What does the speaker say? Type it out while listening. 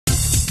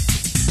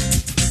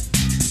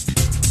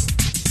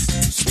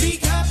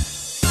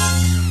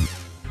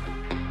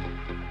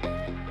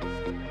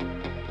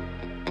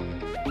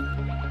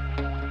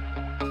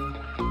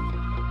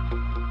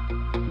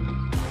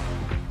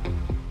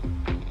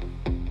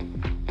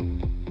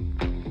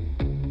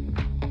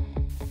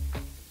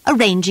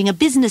arranging a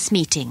business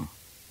meeting.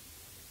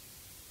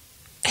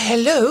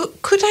 Hello,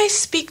 could I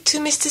speak to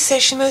Mr.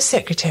 Seshimo's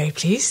secretary,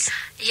 please?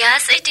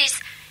 Yes, it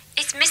is.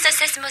 It's Mr.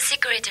 Seshimo's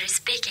secretary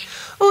speaking.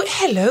 Oh,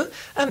 hello.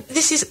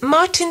 This is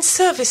Martin's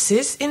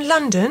Services in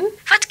London.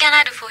 What can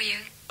I do for you?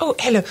 Oh,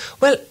 hello.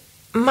 Well,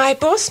 my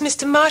boss,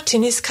 Mr.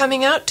 Martin, is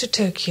coming out to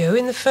Tokyo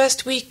in the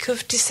first week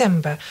of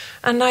December,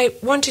 and I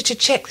wanted to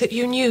check that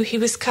you knew he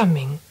was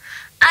coming.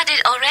 I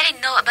did already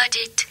know about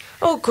it.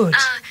 Oh, good.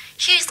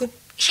 He's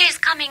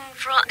coming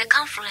for the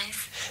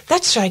conference.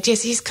 That's right,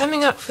 yes, he's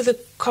coming up for the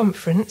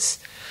conference.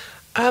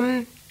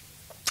 And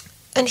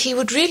he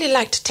would really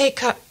like to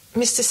take up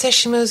Mr.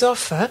 Seshimo's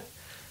offer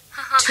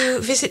to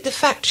visit the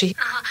factory.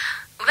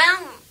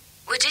 When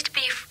would it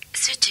be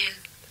suit you?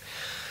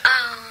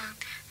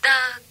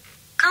 The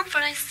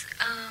conference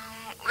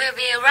will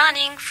be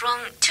running from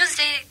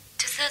Tuesday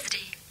to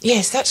Thursday.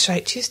 Yes, that's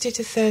right, Tuesday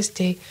to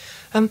Thursday.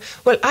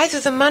 Well, either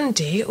the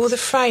Monday or the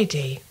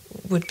Friday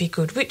would be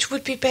good. Which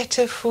would be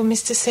better for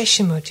Mr.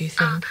 Seshimo, do you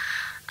think?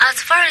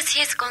 As far as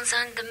he's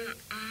concerned, the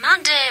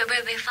Monday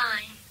will be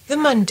fine. The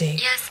Monday?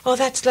 Yes. Oh,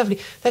 that's lovely.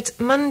 That's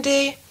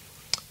Monday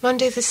the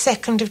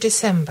 2nd of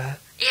December.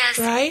 Yes.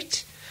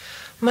 Right?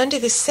 Monday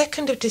the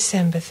 2nd of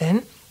December,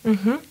 then.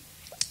 Mm-hmm.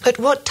 At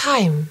what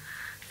time?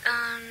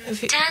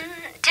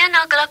 10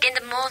 o'clock in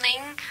the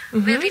morning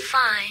will be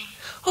fine.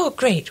 Oh,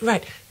 great,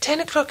 right. 10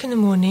 o'clock in the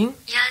morning.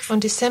 Yes. On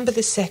December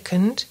the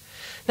 2nd.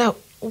 Now,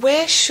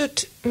 where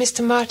should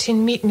Mr.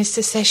 Martin meet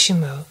Mr.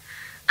 Seshimo?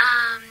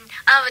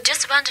 I was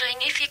just wondering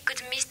if you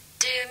could meet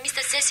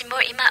Mr. Seshimo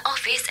in my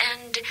office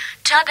and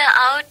travel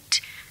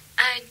out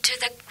to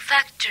the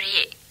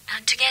factory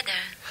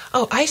together.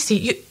 Oh, I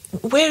see.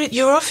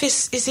 Your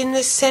office is in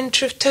the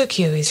centre of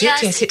Tokyo, is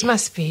it? Yes, it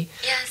must be.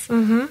 Yes.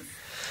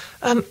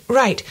 Mm-hmm.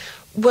 Right.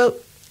 Well,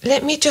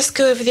 let me just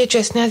go over the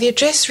address. Now, the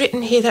address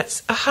written here,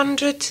 that's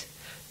 100...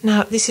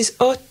 Now, this is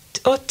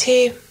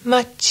Otemachi.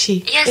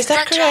 Yes, is that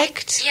that's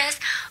correct? Right. Yes,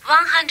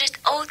 100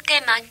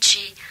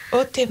 Otemachi.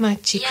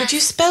 Otemachi. Yes. Could you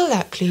spell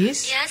that,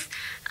 please? Yes,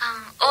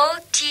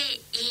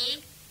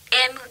 Otemachi.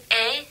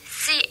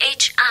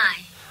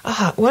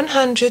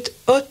 100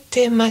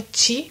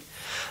 Otemachi.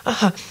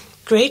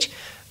 Great.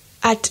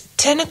 At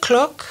 10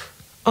 o'clock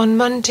on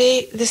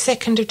Monday, the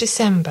 2nd of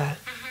December.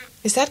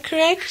 Is that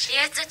correct?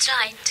 Yes, that's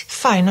right.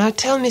 Fine, I'll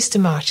tell Mr.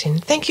 Martin.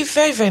 Thank you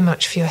very, very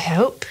much for your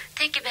help.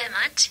 Thank you very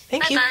much.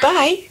 Thank Bye-bye. you.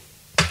 Bye.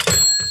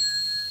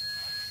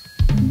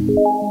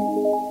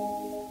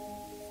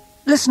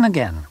 Listen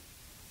again.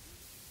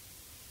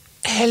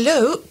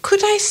 Hello,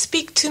 could I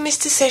speak to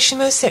Mr.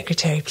 Seshimo's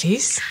secretary,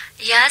 please?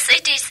 Yes,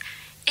 it is.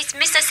 It's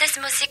Mr.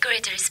 Seshimo's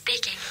secretary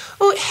speaking.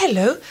 Oh,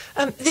 hello.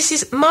 This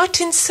is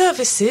Martin's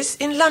Services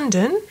in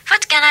London.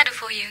 What can I do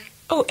for you?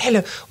 Oh,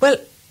 hello. Well,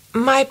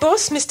 my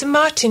boss, Mr.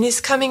 Martin,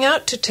 is coming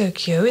out to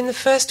Tokyo in the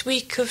first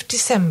week of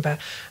December,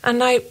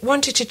 and I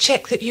wanted to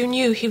check that you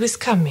knew he was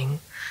coming.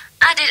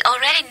 I did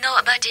already know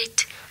about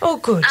it. Oh,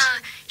 good.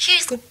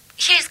 He's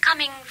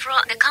coming for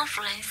the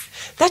conference.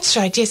 That's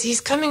right, yes, he's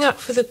coming up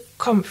for the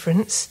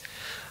conference.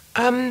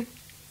 And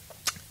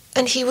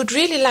he would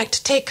really like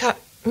to take up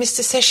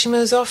Mr.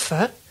 Seshimo's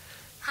offer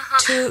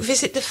to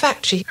visit the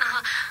factory.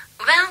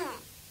 When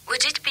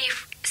would it be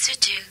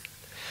suit you?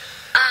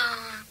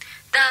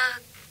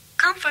 The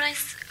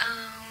conference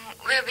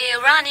will be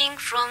running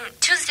from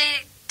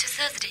Tuesday to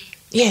Thursday.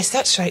 Yes,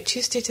 that's right,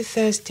 Tuesday to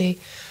Thursday.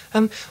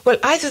 Well,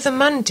 either the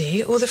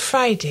Monday or the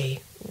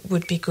Friday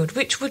would be good.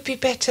 Which would be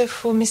better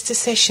for Mr.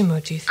 Seshimo,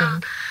 do you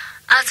think?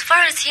 As far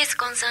as he's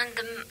concerned,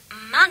 the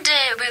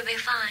Monday will be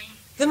fine.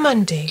 The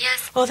Monday?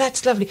 Yes. Oh,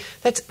 that's lovely.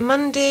 That's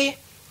Monday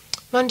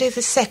the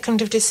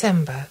 2nd of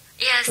December.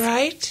 Yes.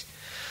 Right?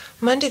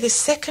 Monday the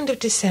 2nd of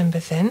December,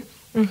 then.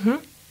 Mm-hmm.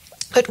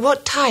 At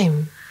what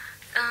time?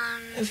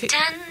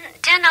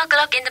 10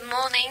 o'clock in the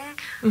morning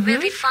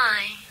will be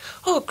fine.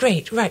 Oh,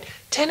 great, right.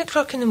 10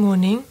 o'clock in the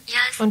morning.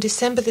 Yes. On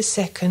December the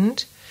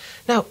 2nd.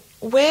 Now,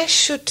 where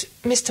should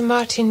Mr.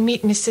 Martin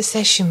meet Mr.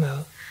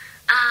 Seshimo?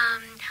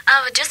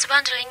 I was just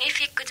wondering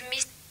if you could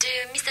meet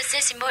Mr.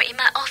 Seshimo in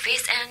my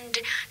office and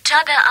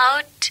travel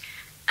out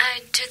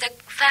to the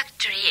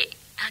factory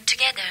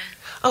together.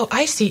 Oh,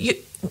 I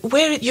see.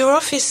 Your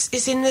office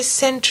is in the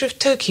centre of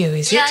Tokyo,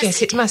 is it?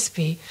 Yes, it must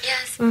be.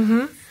 Yes.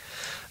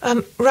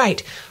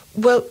 Right.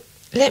 Well,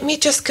 let me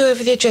just go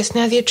over the address.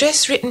 Now, the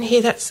address written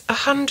here, that's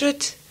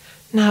 100...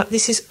 Now,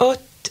 this is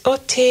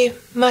Otemachi.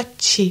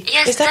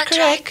 Yes, is that that's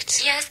correct?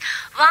 Right. Yes,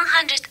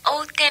 100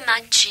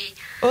 Otemachi.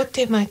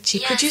 Otemachi.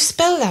 Yes. Could you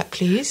spell that,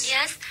 please?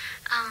 Yes,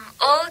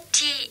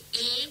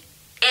 Otemachi.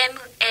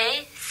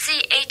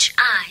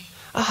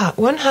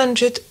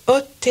 100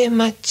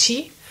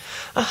 Otemachi.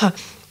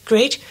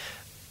 Great.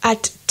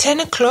 At 10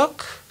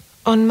 o'clock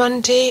on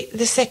Monday,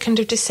 the 2nd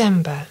of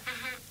December.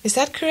 Is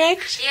that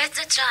correct? Yes,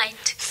 that's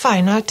right.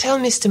 Fine, I'll tell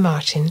Mr.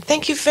 Martin.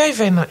 Thank you very,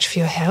 very much for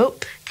your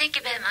help. Thank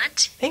you very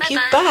much. Thank Bye-bye.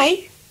 you.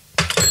 Bye.